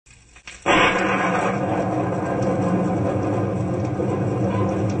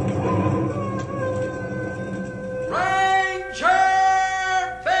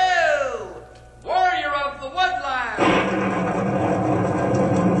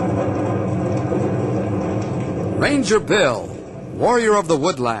Ranger Bill, warrior of the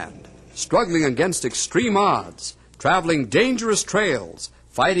woodland, struggling against extreme odds, traveling dangerous trails,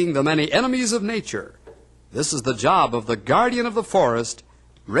 fighting the many enemies of nature. This is the job of the guardian of the forest,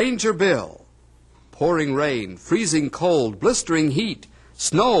 Ranger Bill. Pouring rain, freezing cold, blistering heat,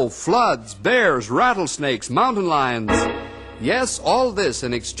 snow, floods, bears, rattlesnakes, mountain lions. Yes, all this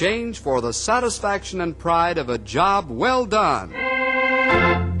in exchange for the satisfaction and pride of a job well done.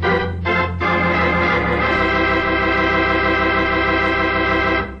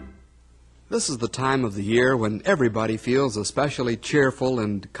 This is the time of the year when everybody feels especially cheerful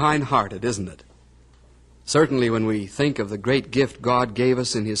and kind-hearted, isn't it? Certainly when we think of the great gift God gave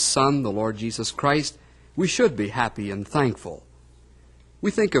us in His Son, the Lord Jesus Christ, we should be happy and thankful. We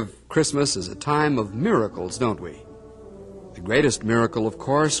think of Christmas as a time of miracles, don't we? The greatest miracle, of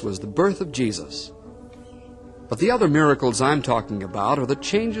course, was the birth of Jesus. But the other miracles I'm talking about are the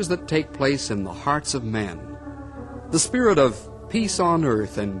changes that take place in the hearts of men. The spirit of peace on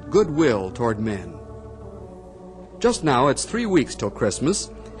earth and goodwill toward men. Just now it's 3 weeks till Christmas,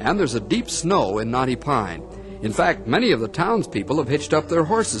 and there's a deep snow in Knotty Pine. In fact, many of the townspeople have hitched up their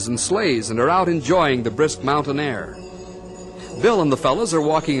horses and sleighs and are out enjoying the brisk mountain air. Bill and the fellows are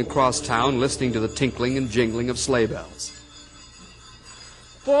walking across town listening to the tinkling and jingling of sleigh bells.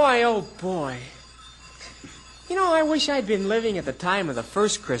 Boy, oh boy. You know, I wish I'd been living at the time of the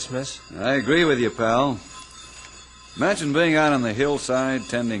first Christmas. I agree with you, pal. Imagine being out on the hillside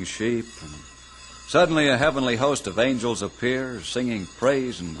tending sheep, and suddenly a heavenly host of angels appear, singing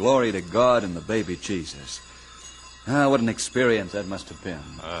praise and glory to God and the baby Jesus. Ah, what an experience that must have been.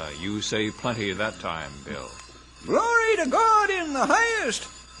 You say plenty that time, Bill. Glory to God in the highest,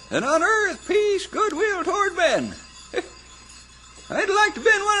 and on earth peace, goodwill toward men. I'd like to have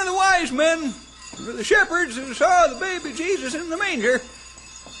been one of the wise men, or the shepherds who saw the baby Jesus in the manger.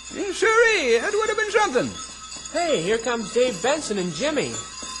 Yes, sirree, that would have been something. Hey, here comes Dave Benson and Jimmy.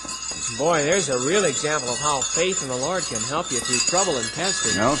 Boy, there's a real example of how faith in the Lord can help you through trouble and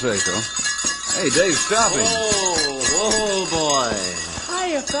testing. I'll say so. Hey, Dave, stop him. Whoa, boy.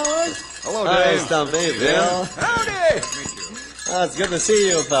 Hiya, fellas. Hello, Hi, Dave. Stumpy, Bill. Howdy. Oh, it's good to see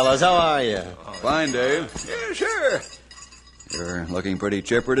you, fellas. How are you? Fine, Dave. Yeah, sure. You're looking pretty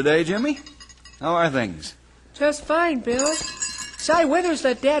chipper today, Jimmy. How are things? Just fine, Bill. Cy Withers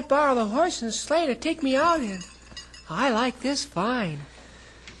let Dad borrow the horse and sleigh to take me out in. I like this fine.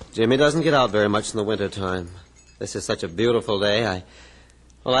 Jimmy doesn't get out very much in the wintertime. This is such a beautiful day.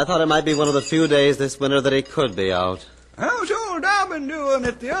 I thought it might be one of the few days this winter that he could be out. How's old Dobbin doing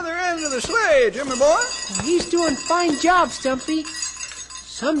at the other end of the sleigh, Jimmy boy? Well, he's doing fine job, Stumpy.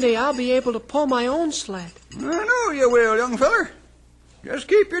 Someday I'll be able to pull my own sled. I know you will, young feller. Just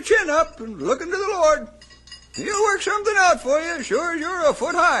keep your chin up and look into the Lord. He'll work something out for you, sure as you're a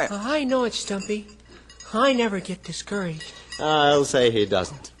foot high. I know it, Stumpy. I never get discouraged. I'll say he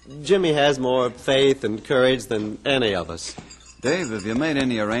doesn't. Jimmy has more faith and courage than any of us. Dave, have you made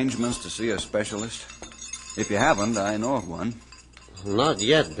any arrangements to see a specialist? If you haven't, I know of one. Not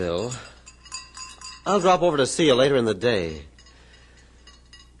yet, Bill. I'll drop over to see you later in the day.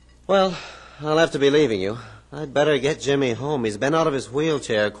 Well, I'll have to be leaving you. I'd better get Jimmy home. He's been out of his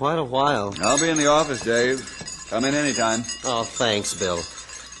wheelchair quite a while. I'll be in the office, Dave. Come in anytime. Oh, thanks, Bill.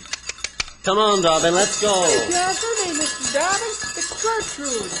 Come on, Dobbin, let's go. Hey, Jonathan, hey, Mr. Dobbin. It's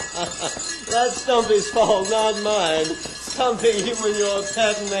Gertrude. That's Stumpy's fault, not mine. Stumpy, you and your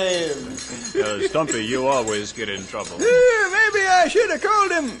pet name. Stumpy, you always get in trouble. Maybe I should have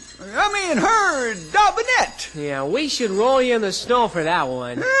called him, her, Dobbinette. Yeah, we should roll you in the snow for that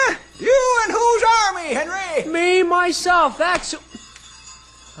one. You and whose army, Henry? Me, myself, that's...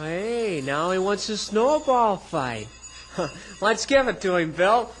 Hey, now he wants a snowball fight. Let's give it to him,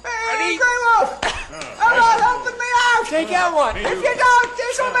 Bill. Hey, Grandma! How about helping me out? Take that one. If you don't,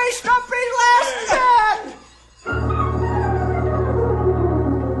 this'll be Stumpy's last stand.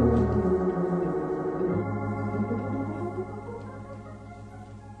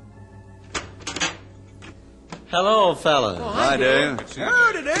 Hello, fellas. Oh, Hi, Dave. Good to see you,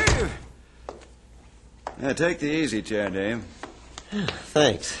 Howdy, Dave. Yeah, take the easy chair, Dave.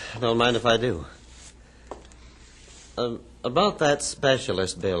 Thanks. Don't mind if I do. About that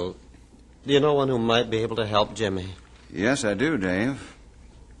specialist, Bill, do you know one who might be able to help Jimmy? Yes, I do, Dave.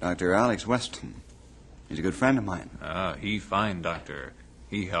 Dr. Alex Weston. He's a good friend of mine. He fine, Doctor.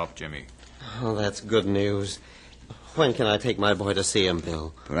 He helped Jimmy. Oh, that's good news. When can I take my boy to see him,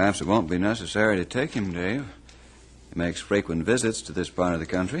 Bill? Perhaps it won't be necessary to take him, Dave. He makes frequent visits to this part of the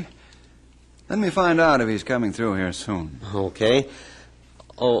country. Let me find out if he's coming through here soon. Okay.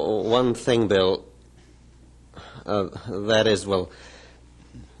 Oh, one thing, Bill. That is, well,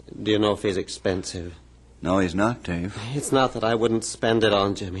 do you know if he's expensive? No, he's not, Dave. It's not that I wouldn't spend it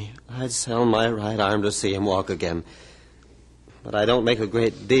on Jimmy. I'd sell my right arm to see him walk again. But I don't make a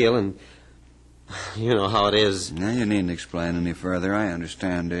great deal, and you know how it is. Now, you needn't explain any further. I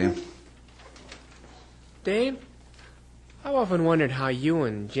understand, Dave. Dave, I've often wondered how you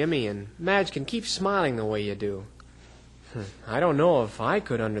and Jimmy and Madge can keep smiling the way you do. I don't know if I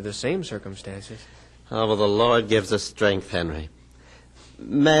could under the same circumstances. Oh, well, the Lord gives us strength, Henry.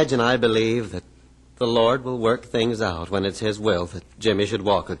 Madge and I believe that the Lord will work things out when it's His will that Jimmy should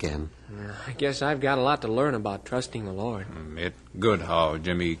walk again. I guess I've got a lot to learn about trusting the Lord. It good how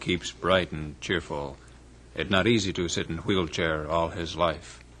Jimmy keeps bright and cheerful. It not easy to sit in wheelchair all his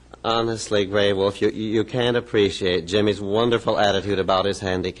life. Honestly, Grey Wolf, you can't appreciate Jimmy's wonderful attitude about his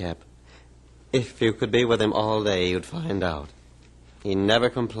handicap. If you could be with him all day, you'd find out. He never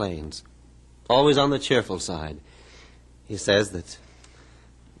complains. Always on the cheerful side. He says that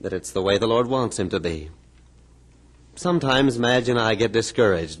it's the way the Lord wants him to be. Sometimes Madge and I get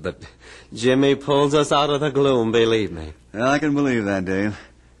discouraged, but Jimmy pulls us out of the gloom, believe me. Well, I can believe that, Dave.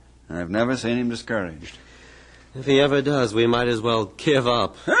 I've never seen him discouraged. If he ever does, we might as well give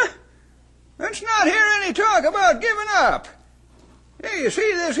up. Huh? Let's not hear any talk about giving up. Hey, you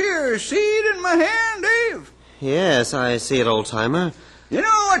see this here seed in my hand, Dave? Yes, I see it, old-timer. You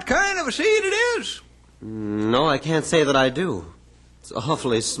know what kind of a seed it is? No, I can't say that I do. It's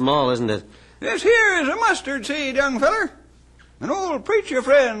awfully small, isn't it? This here is a mustard seed, young feller. An old preacher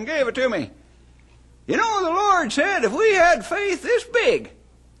friend gave it to me. You know, the Lord said if we had faith this big,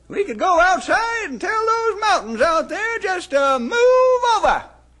 we could go outside and tell those mountains out there just to move over.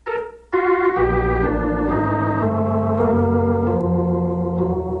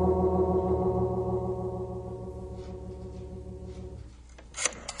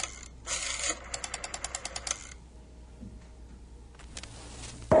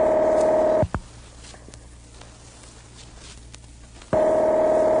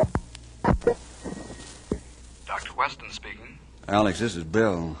 Dr. Weston speaking. Alex, this is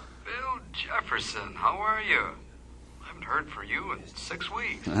Bill. Bill Jefferson, how are you? I haven't heard from you in 6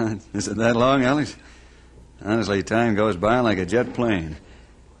 weeks. Is it that long, Alex? Honestly, time goes by like a jet plane.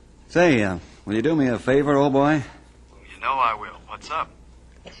 Say, will you do me a favor, old boy? You know I will. What's up?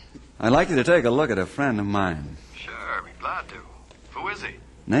 I'd like you to take a look at a friend of mine. Sure, I'd be glad to. Who is he?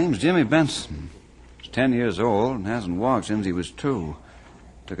 Name's Jimmy Benson. He's 10 years old and hasn't walked since he was 2.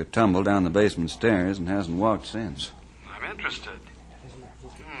 Took a tumble down the basement stairs and hasn't walked since. I'm interested.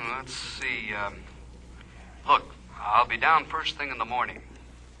 Let's see. Look, I'll be down first thing in the morning.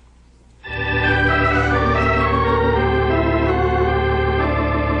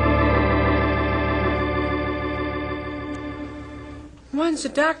 When's the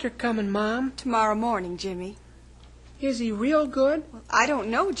doctor coming, Mom? Tomorrow morning, Jimmy. Is he real good? Well, I don't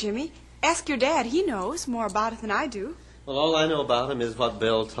know, Jimmy. Ask your dad. He knows more about it than I do. Well, all I know about him is what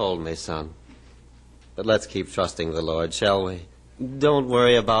Bill told me, son. But let's keep trusting the Lord, shall we? Don't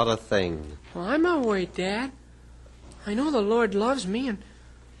worry about a thing. Well, I'm not worried, Dad. I know the Lord loves me, and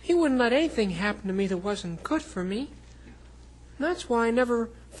He wouldn't let anything happen to me that wasn't good for me. And that's why I never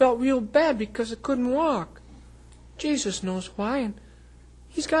felt real bad because I couldn't walk. Jesus knows why, and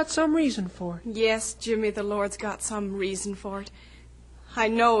He's got some reason for it. Yes, Jimmy, the Lord's got some reason for it. I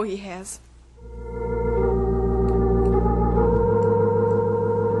know He has.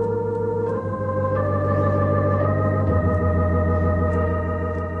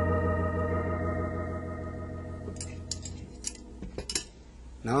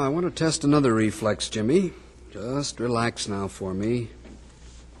 Now, I want to test another reflex, Jimmy. Just relax now for me.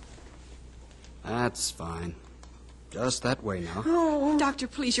 That's fine. Just that way now. Oh, Doctor,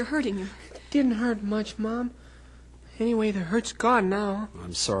 please, you're hurting him. Didn't hurt much, Mom. Anyway, the hurt's gone now.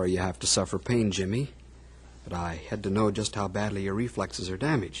 I'm sorry you have to suffer pain, Jimmy. But I had to know just how badly your reflexes are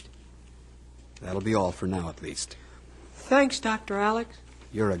damaged. That'll be all for now, at least. Thanks, Dr. Alex.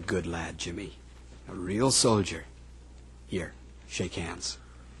 You're a good lad, Jimmy. A real soldier. Here, shake hands.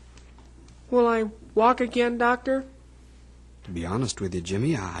 Will I walk again, Doctor? To be honest with you,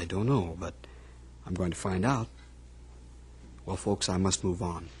 Jimmy, I don't know, but I'm going to find out. Well, folks, I must move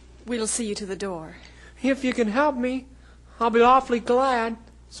on. We'll see you to the door. If you can help me, I'll be awfully glad.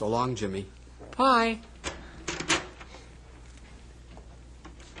 So long, Jimmy. Bye.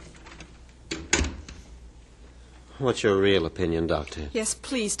 What's your real opinion, Doctor? Yes,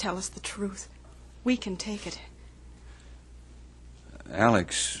 please tell us the truth. We can take it.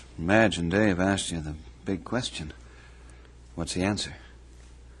 Alex, Madge, and Dave asked you the big question. What's the answer?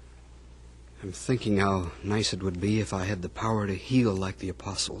 I'm thinking how nice it would be if I had the power to heal like the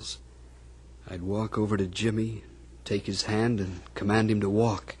apostles. I'd walk over to Jimmy, take his hand, and command him to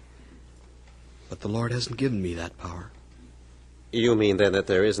walk. But the Lord hasn't given me that power. You mean, then, that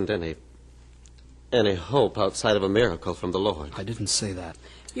there isn't any hope outside of a miracle from the Lord? I didn't say that.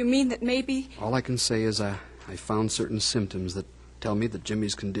 You mean that maybe... All I can say is I found certain symptoms that tell me that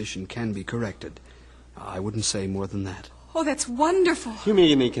Jimmy's condition can be corrected. I wouldn't say more than that. Oh, that's wonderful. You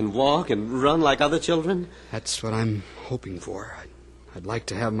mean he can walk and run like other children? That's what I'm hoping for. I'd like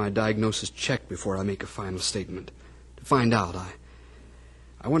to have my diagnosis checked before I make a final statement. To find out,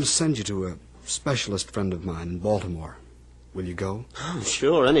 I want to send you to a specialist friend of mine in Baltimore. Will you go? Oh,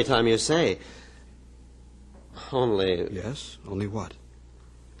 sure, anytime you say. Only... Yes? Only what?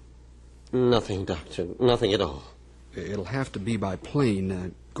 Nothing, Doctor. Nothing at all. It'll have to be by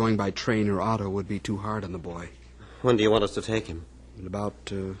plane. Going by train or auto would be too hard on the boy. When do you want us to take him? In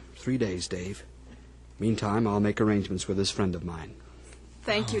about 3 days, Dave. Meantime, I'll make arrangements with this friend of mine.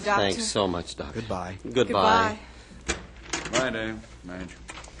 Thank you, Doctor. Thanks so much, Doctor. Goodbye. Goodbye. Bye, Dave. Madge.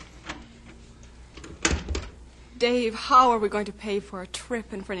 Dave, how are we going to pay for a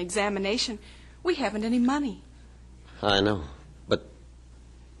trip and for an examination? We haven't any money. I know, but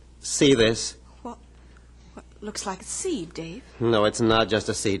see this? What looks like a seed, Dave. No, it's not just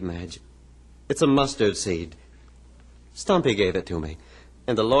a seed, Madge. It's a mustard seed. Stumpy gave it to me.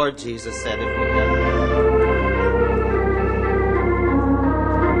 And the Lord Jesus said if we had...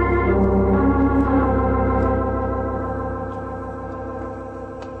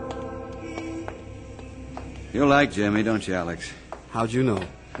 You like Jimmy, don't you, Alex? How'd you know?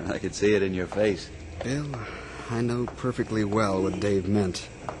 I could see it in your face. Bill, I know perfectly well what Dave meant.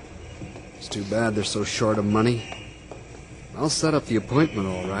 It's too bad they're so short of money. I'll set up the appointment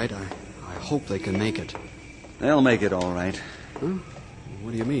all right. I hope they can make it. They'll make it all right. Huh?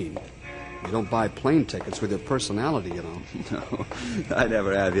 What do you mean? You don't buy plane tickets with your personality, you know. No, I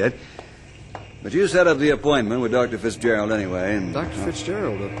never have yet. But you set up the appointment with Dr. Fitzgerald anyway, and... Dr.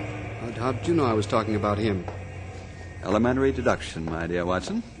 Fitzgerald, how'd you know I was talking about him? Elementary deduction, my dear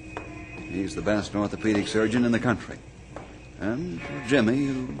Watson. He's the best orthopedic surgeon in the country. And for Jimmy,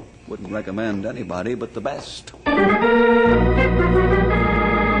 you wouldn't recommend anybody but the best.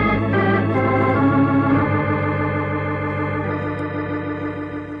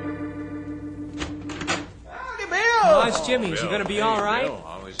 Oh, it's Jimmy. Is he going to be all right?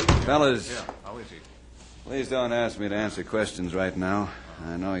 Fellas, please don't ask me to answer questions right now.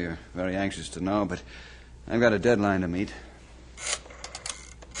 I know you're very anxious to know, but I've got a deadline to meet.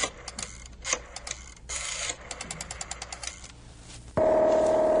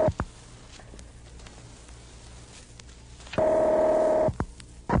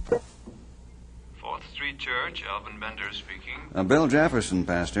 Church, Alvin Bender speaking. Bill Jefferson,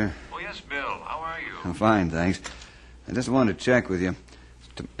 Pastor. Oh, yes, Bill. How are you? I'm fine, thanks. I just wanted to check with you.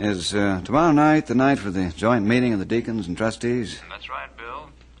 Is tomorrow night the night for the joint meeting of the deacons and trustees? That's right,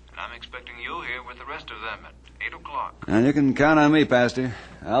 Bill. And I'm expecting you here with the rest of them at 8 o'clock. And you can count on me, Pastor.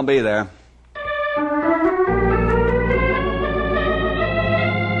 I'll be there.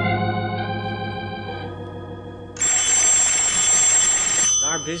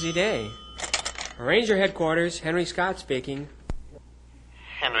 Our busy day. Ranger headquarters, Henry Scott speaking.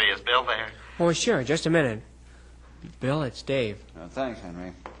 Henry, is Bill there? Oh, sure, just a minute. Bill, it's Dave. Thanks,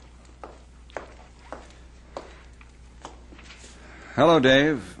 Henry. Hello,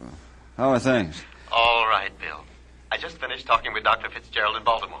 Dave. How are things? All right, Bill. I just finished talking with Dr. Fitzgerald in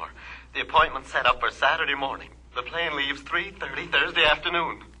Baltimore. The appointment's set up for Saturday morning. The plane leaves 3:30 Thursday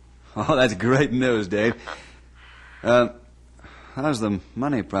afternoon. Oh, that's great news, Dave. How's the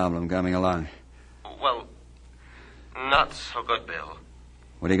money problem coming along? Well, not so good, Bill.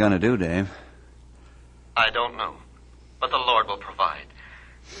 What are you going to do, Dave? I don't know, but the Lord will provide.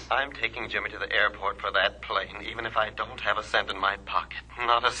 I'm taking Jimmy to the airport for that plane, even if I don't have a cent in my pocket.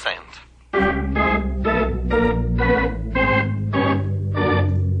 Not a cent.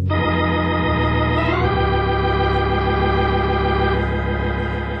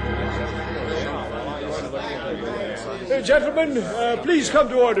 Gentlemen, please come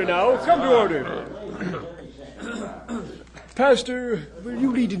to order now. Come to order. Pastor, will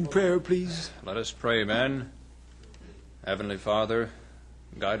you lead in prayer, please? Let us pray, men. Heavenly Father,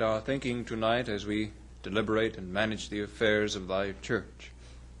 guide our thinking tonight as we deliberate and manage the affairs of thy church.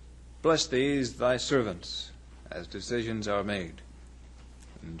 Bless these, thy servants, as decisions are made.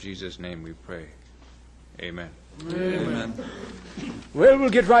 In Jesus' name we pray. Amen. Amen. Well, we'll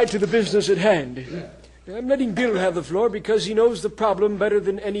get right to the business at hand. I'm letting Bill have the floor because he knows the problem better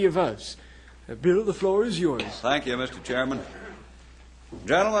than any of us. Bill, the floor is yours. Thank you, Mr. Chairman.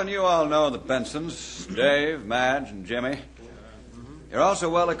 Gentlemen, you all know the Bensons, Dave, Madge, and Jimmy. You're also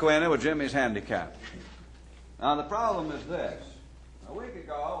well acquainted with Jimmy's handicap. Now, the problem is this. A week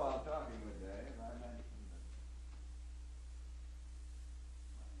ago, while talking with Dave, I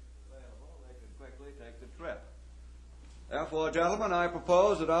Therefore, gentlemen, I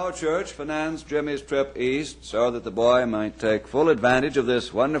propose that our church finance Jimmy's trip east so that the boy might take full advantage of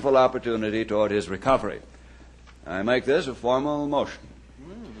this wonderful opportunity toward his recovery. I make this a formal motion.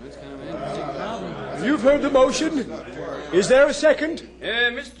 You've heard the motion. Is there a second?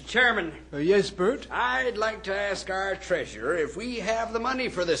 Mr. Chairman, Yes, Bert? I'd like to ask our treasurer if we have the money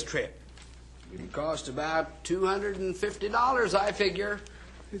for this trip. It'll cost about $250, I figure.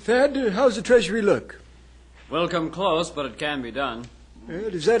 Thad, how's the treasury look? We'll come close, but it can be done.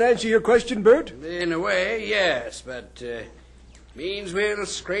 Does that answer your question, Bert? In a way, yes, but means we'll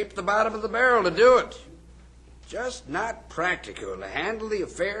scrape the bottom of the barrel to do it. Just not practical to handle the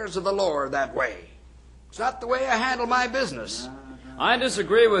affairs of the Lord that way. It's not the way I handle my business. I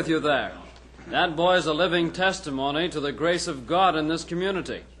disagree with you there. That boy's a living testimony to the grace of God in this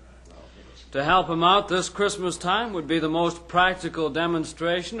community. To help him out this Christmas time would be the most practical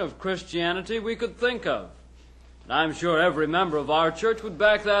demonstration of Christianity we could think of. And I'm sure every member of our church would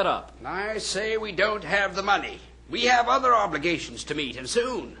back that up. I say we don't have the money. We have other obligations to meet, and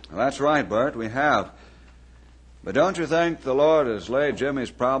soon. Well, that's right, Bert, we have. But don't you think the Lord has laid Jimmy's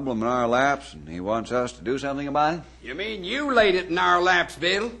problem in our laps and he wants us to do something about it? You mean you laid it in our laps,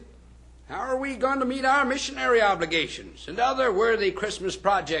 Bill? How are we going to meet our missionary obligations and other worthy Christmas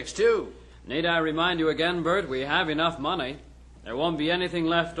projects, too? Need I remind you again, Bert, we have enough money. There won't be anything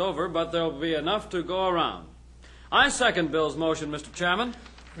left over, but there'll be enough to go around. I second Bill's motion, Mr. Chairman.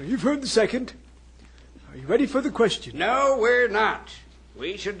 You've heard the second. Are you ready for the question? No, we're not.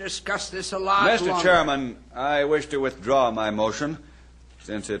 We should discuss this a lot Mr. longer. Chairman, I wish to withdraw my motion,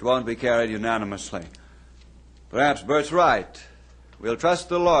 since it won't be carried unanimously. Perhaps Bert's right. We'll trust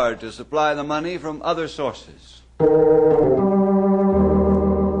the Lord to supply the money from other sources.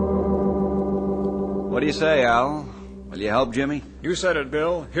 What do you say, Al? Will you help Jimmy? You said it,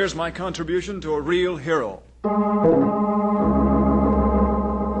 Bill. Here's my contribution to a real hero.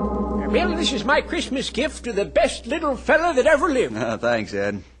 Bill, this is my Christmas gift to the best little fella that ever lived. Thanks,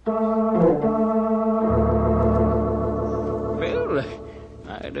 Ed. Bill,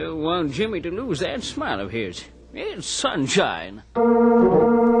 I don't want Jimmy to lose that smile of his. It's sunshine. Bill,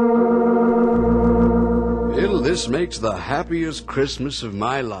 this makes the happiest Christmas of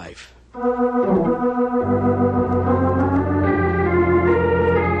my life.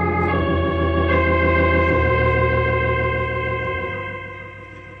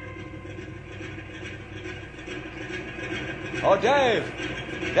 Oh, Dave!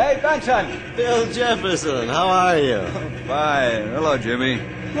 Dave Benson! Bill Jefferson, how are you? Fine. Hello, Jimmy.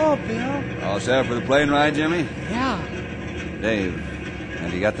 Oh, Bill. All set for the plane ride, Jimmy? Yeah. Dave,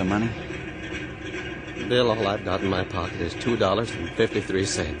 have you got the money? Bill, all I've got in my pocket is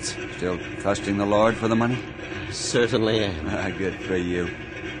 $2.53. Still trusting the Lord for the money? Certainly am. Good for you.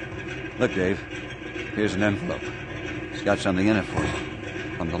 Look, Dave, here's an envelope. It's got something in it for you.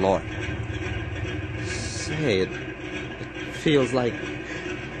 From the Lord. Say, it feels like...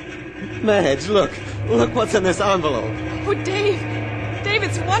 Madge, look what's in this envelope. Oh, Dave. Dave,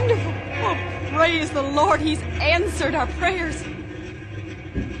 it's wonderful. Oh, praise the Lord. He's answered our prayers.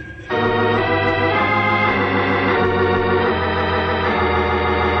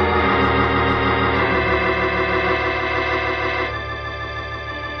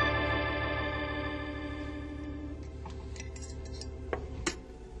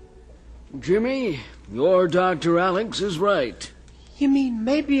 Jimmy, your Dr. Alex is right. You mean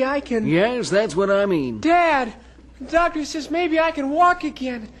maybe I can... Yes, that's what I mean. Dad, the doctor says maybe I can walk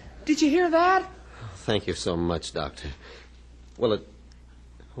again. Did you hear that? Thank you so much, Doctor. Will it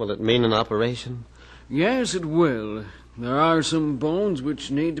mean an operation? Yes, it will. There are some bones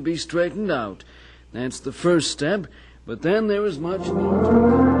which need to be straightened out. That's the first step, but then there is much more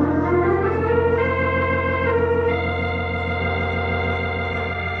to it.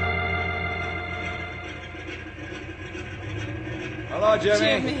 Hello,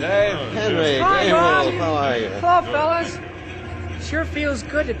 Jimmy. Dave. Henry, Hi, Dave Bob. Wolf, how are you? Hello, fellas. Sure feels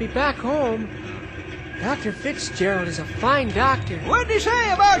good to be back home. Dr. Fitzgerald is a fine doctor. What'd he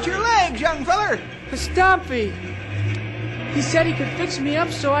say about your legs, young feller? Stumpy. He said he could fix me up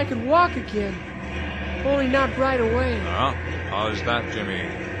so I could walk again. Only not right away. How's that, Jimmy?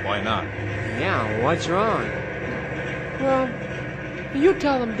 Why not? Yeah, what's wrong? Well, you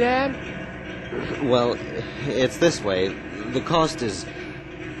tell him, Dad. Well, it's this way. The cost is...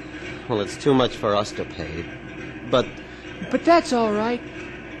 Well, it's too much for us to pay. But But that's all right.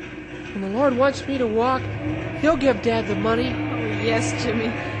 When the Lord wants me to walk, He'll give Dad the money. Oh, yes,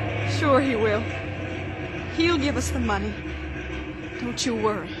 Jimmy. Sure he will. He'll give us the money. Don't you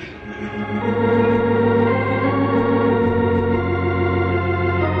worry.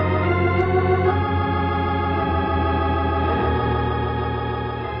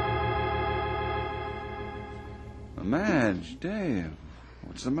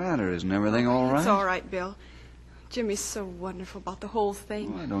 What's the matter? Isn't everything all right? It's all right, Bill. Jimmy's so wonderful about the whole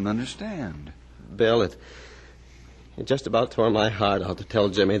thing. I don't understand. Bill, it just about tore my heart out to tell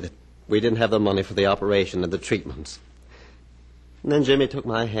Jimmy that we didn't have the money for the operation and the treatments. And then Jimmy took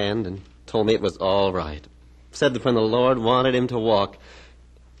my hand and told me it was all right. Said that when the Lord wanted him to walk,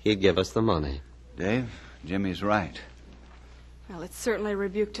 he'd give us the money. Dave, Jimmy's right. Well, it's certainly a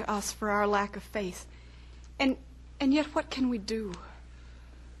rebuke to us for our lack of faith. And yet, what can we do?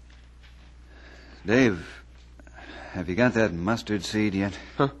 Dave, have you got that mustard seed yet?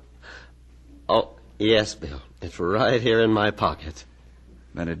 Huh? Oh, yes, Bill. It's right here in my pocket.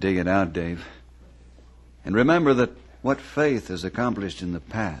 Better dig it out, Dave. And remember that what faith has accomplished in the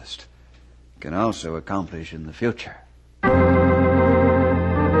past can also accomplish in the future.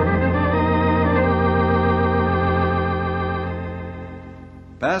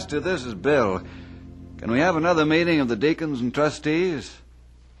 Pastor, this is Bill. Can we have another meeting of the deacons and trustees?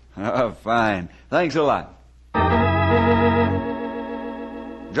 Oh, fine. Thanks a lot.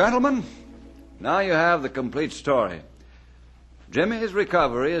 Gentlemen, now you have the complete story. Jimmy's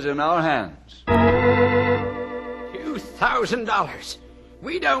recovery is in our hands. $2,000.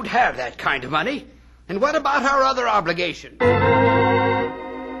 We don't have that kind of money. And what about our other obligation?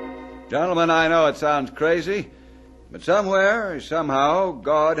 Gentlemen, I know it sounds crazy, but somewhere, somehow,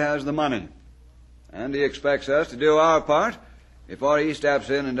 God has the money. And he expects us to do our part before he steps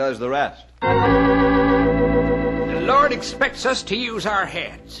in and does the rest. The Lord expects us to use our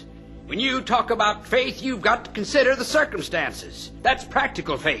heads. When you talk about faith, you've got to consider the circumstances. That's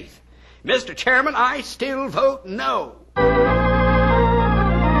practical faith. Mr. Chairman, I still vote no.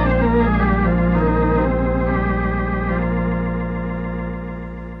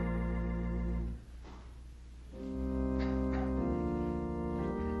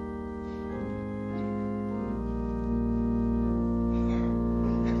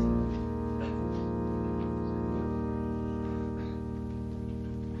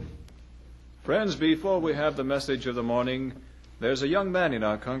 Friends, before we have the message of the morning, there's a young man in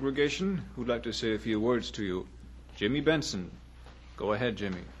our congregation who'd like to say a few words to you. Jimmy Benson. Go ahead,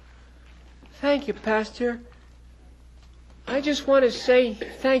 Jimmy. Thank you, Pastor. I just want to say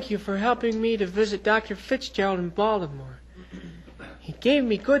thank you for helping me to visit Dr. Fitzgerald in Baltimore. He gave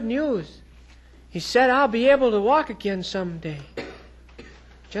me good news. He said I'll be able to walk again someday.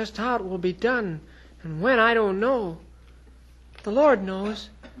 Just how it will be done and when, I don't know. The Lord knows.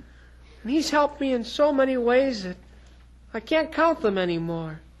 And he's helped me in so many ways that I can't count them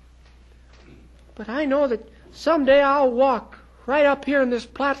anymore. But I know that someday I'll walk right up here on this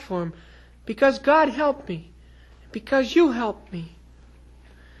platform because God helped me, because you helped me.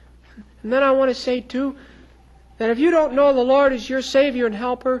 And then I want to say, too, that if you don't know the Lord as your Savior and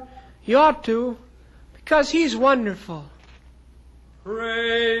Helper, you ought to, because he's wonderful.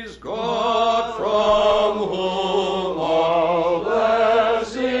 Praise God from whom all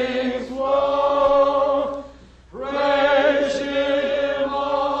blessings flow. Praise him,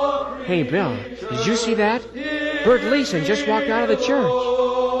 all creatures. Hey, Bill, did you see that? Bert Leeson just walked out of the church.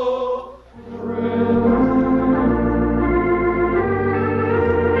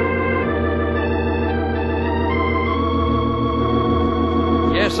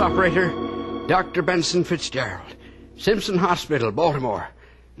 Yes, operator. Dr. Benson Fitzgerald. Simpson Hospital, Baltimore.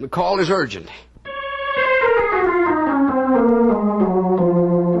 The call is urgent.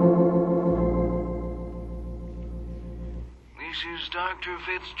 This is Dr.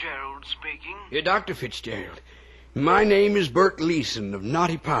 Fitzgerald speaking. Dr. Fitzgerald, my name is Bert Leeson of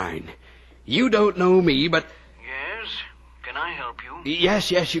Knotty Pine. You don't know me, but... Yes? Can I help you?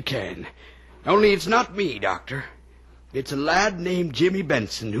 Yes, you can. Only it's not me, Doctor. It's a lad named Jimmy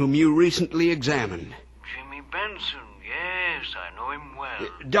Benson, whom you recently examined. Jimmy Benson. Yes, I know him well.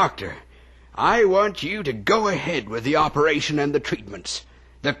 Doctor, I want you to go ahead with the operation and the treatments.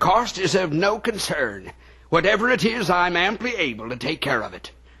 The cost is of no concern. Whatever it is, I'm amply able to take care of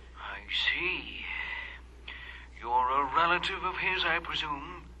it. I see. You're a relative of his, I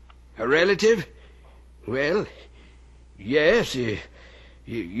presume? A relative? Well, yes,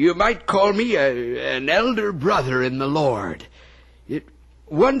 you might call me an elder brother in the Lord.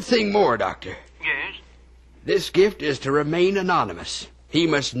 One thing more, Doctor. Yes? This gift is to remain anonymous. He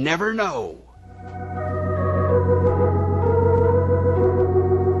must never know.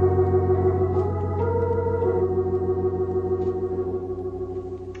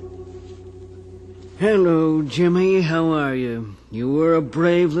 Hello, Jimmy. How are you? You were a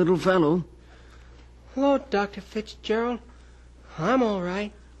brave little fellow. Hello, Dr. Fitzgerald. I'm all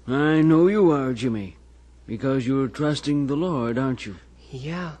right. I know you are, Jimmy. Because you're trusting the Lord, aren't you?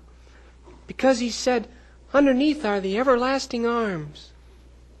 Yeah. Because he said, underneath are the everlasting arms.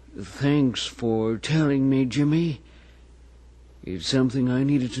 Thanks for telling me, Jimmy. It's something I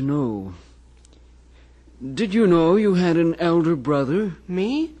needed to know. Did you know you had an elder brother?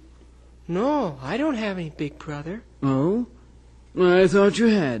 Me? No, I don't have any big brother. Oh? I thought you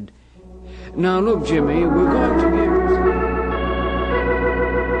had. Now look, Jimmy, we're going to give...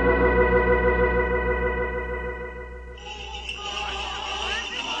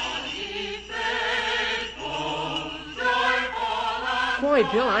 Boy,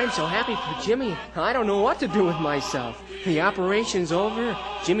 Bill, I'm so happy for Jimmy. I don't know what to do with myself. The operation's over.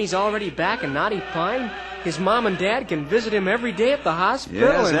 Jimmy's already back in Knotty Pine. His mom and dad can visit him every day at the hospital.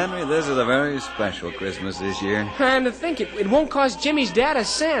 Yes, Henry, this is a very special Christmas this year. And to think it won't cost Jimmy's dad a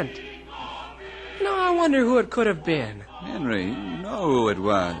cent. Now, I wonder who it could have been. Henry, you know who it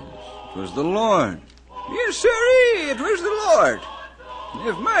was. It was the Lord. Yes, sirree, it was the Lord.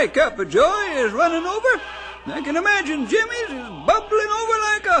 If my cup of joy is running over, I can imagine Jimmy's is bubbling over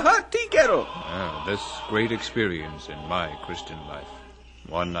like a hot tea kettle. This great experience in my Christian life,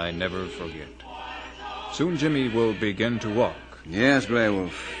 one I never forget. Soon Jimmy will begin to walk. Yes, Grey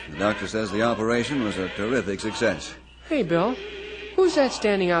Wolf. The doctor says the operation was a terrific success. Hey, Bill, who's that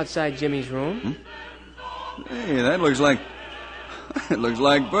standing outside Jimmy's room? Hey, that looks like... It looks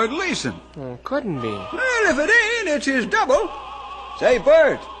like Bert Leeson. Oh, couldn't be. Well, if it ain't, it's his double. Say,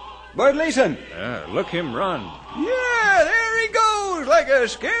 Bert Leeson. Look him run. Yeah, there he goes, like a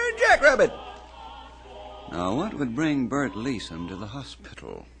scared jackrabbit. Now, what would bring Bert Leeson to the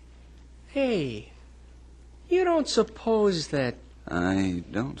hospital? Hey, you don't suppose that... I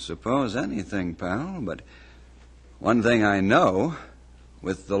don't suppose anything, pal, but one thing I know,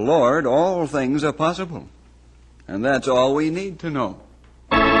 with the Lord, all things are possible. And that's all we need to know.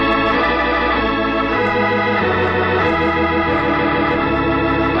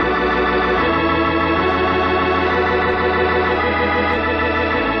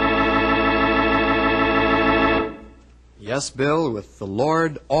 Yes, Bill, with the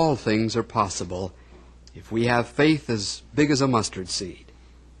Lord, all things are possible if we have faith as big as a mustard seed.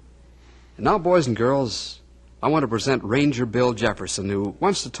 And now, boys and girls, I want to present Ranger Bill Jefferson, who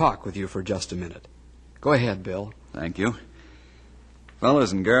wants to talk with you for just a minute. Go ahead, Bill. Thank you.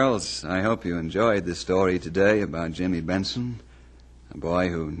 Fellows and girls, I hope you enjoyed the story today about Jimmy Benson, a boy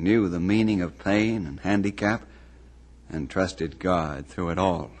who knew the meaning of pain and handicap and trusted God through it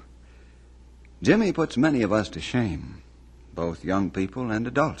all. Jimmy puts many of us to shame, both young people and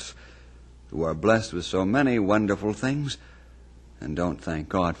adults, who are blessed with so many wonderful things and don't thank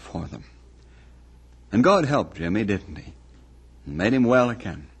God for them. And God helped Jimmy, didn't he? And made him well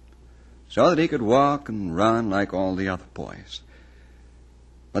again, so that he could walk and run like all the other boys.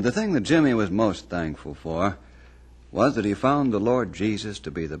 But the thing that Jimmy was most thankful for was that he found the Lord Jesus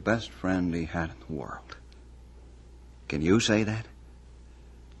to be the best friend he had in the world. Can you say that?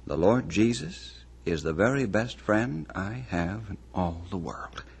 The Lord Jesus is the very best friend I have in all the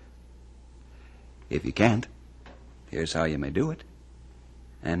world. If you can't, here's how you may do it,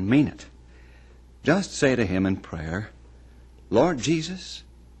 and mean it. Just say to him in prayer, Lord Jesus,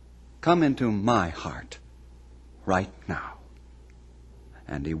 come into my heart right now.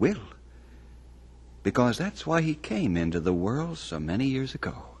 And he will, because that's why he came into the world so many years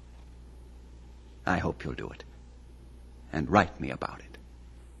ago. I hope you'll do it, and write me about it.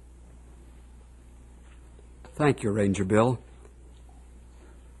 Thank you, Ranger Bill.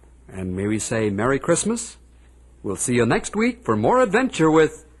 And may we say Merry Christmas? We'll see you next week for more adventure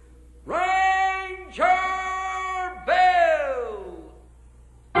with Ranger Bill!